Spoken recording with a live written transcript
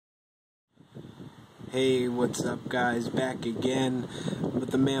Hey, what's up guys, back again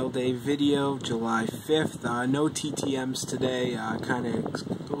with the mail day video, July 5th. No TTMs today, kind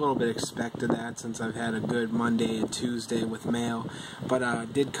of a little bit expected that since I've had a good Monday and Tuesday with mail.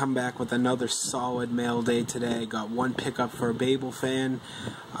 But did come back with another solid mail day today. Got one pickup for a Babelfan,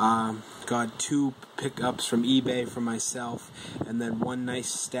 got two pickups from eBay for myself, and then one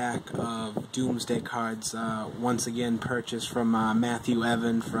nice stack of Doomsday cards, once again purchased from Matthew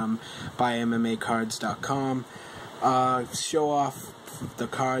Evan from BuyMMAcards.com. Show off the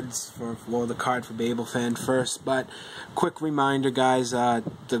cards for, well, the card for Babelfan first, but quick reminder guys,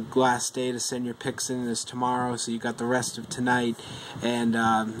 the last day to send your picks in is tomorrow, so you got the rest of tonight and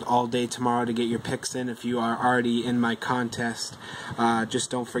all day tomorrow to get your picks in. If you are already in my contest, just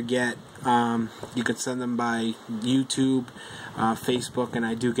don't forget, you could send them by YouTube, Facebook, and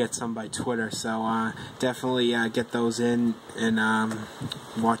I do get some by Twitter, so definitely get those in and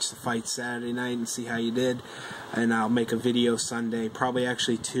watch the fight Saturday night and see how you did. And I'll make a video Sunday, probably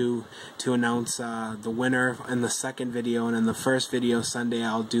actually two, to announce the winner in the second video, and in the first video Sunday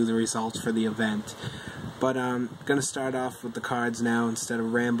I'll do the results for the event. But I'm going to start off with the cards now instead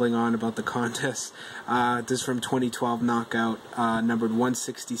of rambling on about the contest. This is from 2012 Knockout, numbered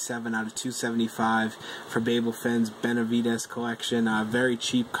 167 out of 275 for Babelfan's Benavides collection. Very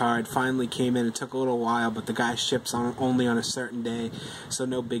cheap card. Finally came in. It took a little while, but the guy ships only on a certain day, so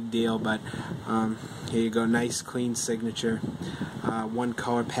no big deal. But here you go. Nice, clean signature. One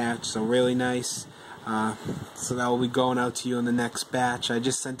color patch, so really nice. So that will be going out to you in the next batch. I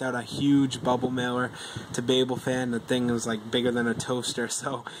just sent out a huge bubble mailer to Babelfan. The thing was like bigger than a toaster,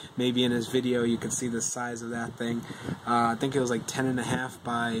 so maybe in his video you can see the size of that thing. I think it was like 10.5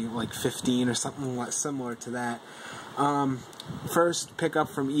 by like 15 or something similar to that. First pickup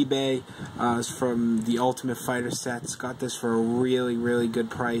from eBay is from the Ultimate Fighter sets. Got this for a really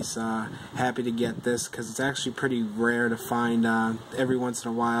good price. Happy to get this because it's actually pretty rare to find. Every once in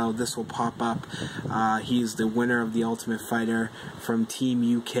a while this will pop up. He's the winner of the Ultimate Fighter from Team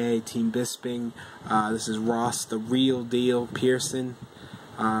UK, Team Bisping. This is Ross the Real Deal Pearson.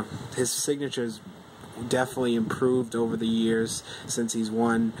 His signature is definitely improved over the years since he's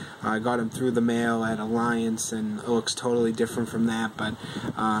won. I got him through the mail at Alliance, and it looks totally different from that, but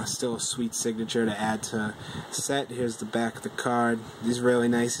still a sweet signature to add to set. Here's the back of the card. He's really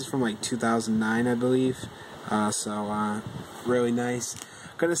nice. He's from like 2009, I believe. So really nice.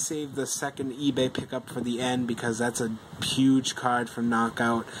 Gonna save the second eBay pickup for the end because that's a huge card from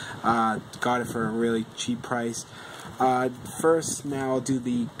Knockout. Got it for a really cheap price. First, now I'll do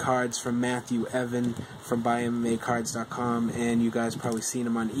the cards from Matthew Evan from BuyMMAcards.com, and you guys probably seen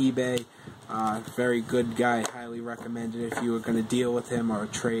him on eBay. Very good guy, highly recommended if you were going to deal with him or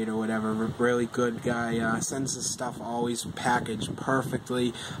trade or whatever. Really good guy, sends his stuff always packaged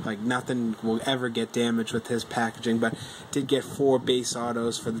perfectly, like nothing will ever get damaged with his packaging, but did get 4 base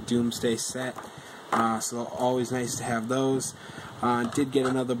autos for the Doomsday set, so always nice to have those. Did get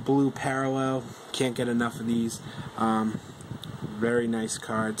another blue parallel. Can't get enough of these. Very nice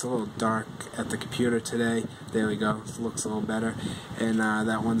card. It's a little dark at the computer today. There we go. It looks a little better. And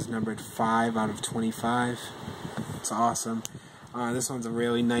that one's numbered 5 out of 25. It's awesome. This one's a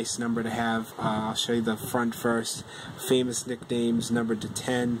really nice number to have. I'll show you the front first. Famous nicknames numbered to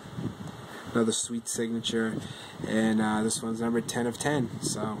 10. Another sweet signature. And this one's numbered 10 of 10.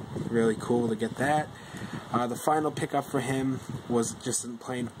 So really cool to get that. The final pickup for him was just a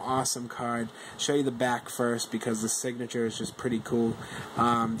plain awesome card. Show you the back first because the signature is just pretty cool.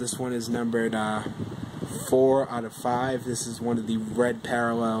 This one is numbered 4 out of 5. This is one of the red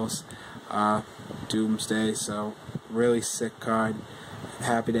parallels, Doomsday, so really sick card.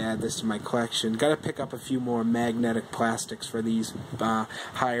 Happy to add this to my collection. Got to pick up a few more magnetic plastics for these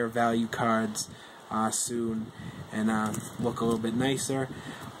higher value cards soon and look a little bit nicer.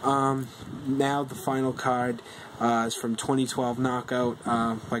 Now the final card is from 2012 Knockout,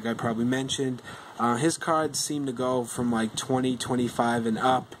 like I probably mentioned. His cards seem to go from like 20, 25 and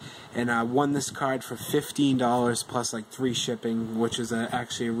up, and I won this card for $15 plus like 3 shipping, which is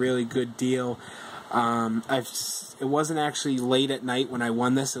actually a really good deal. It wasn't actually late at night when I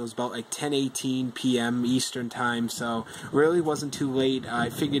won this. It was about like 10:18 p.m. Eastern time, so really wasn't too late. I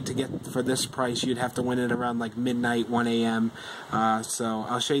figured to get for this price you'd have to win it around like midnight, 1 a.m. So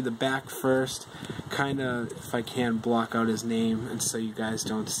I'll show you the back first. Kind of, if I can, block out his name and so you guys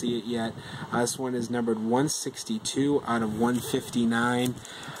don't see it yet. This one is numbered 162 out of 159.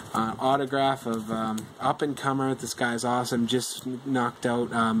 Autograph of up-and-comer. This guy's awesome. Just knocked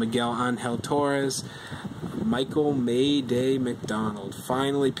out Miguel Angel Torres. Michael Mayday McDonald.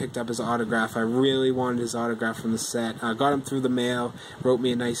 Finally picked up his autograph. I really wanted his autograph from the set. I got him through the mail. Wrote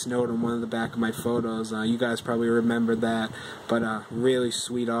me a nice note on one of the back of my photos. You guys probably remember that. But really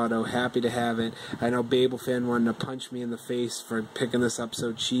sweet auto. Happy to have it. I know Babelfan wanted to punch me in the face for picking this up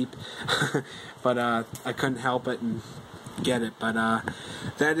so cheap. But I couldn't help it and get it. But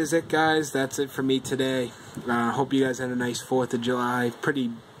that is it, guys. That's it for me today. Hope you guys had a nice 4th of July.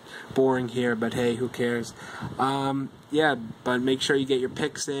 Pretty boring here, but hey, who cares? Yeah, but make sure you get your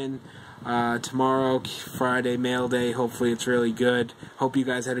picks in. Tomorrow, Friday, mail day. Hopefully it's really good. Hope you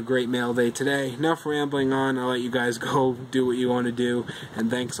guys had a great mail day today. Enough rambling on. I'll let you guys go do what you want to do.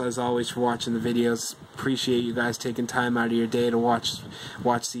 And thanks as always for watching the videos. Appreciate you guys taking time out of your day to watch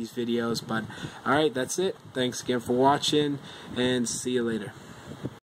these videos. But alright, that's it. Thanks again for watching, and see you later.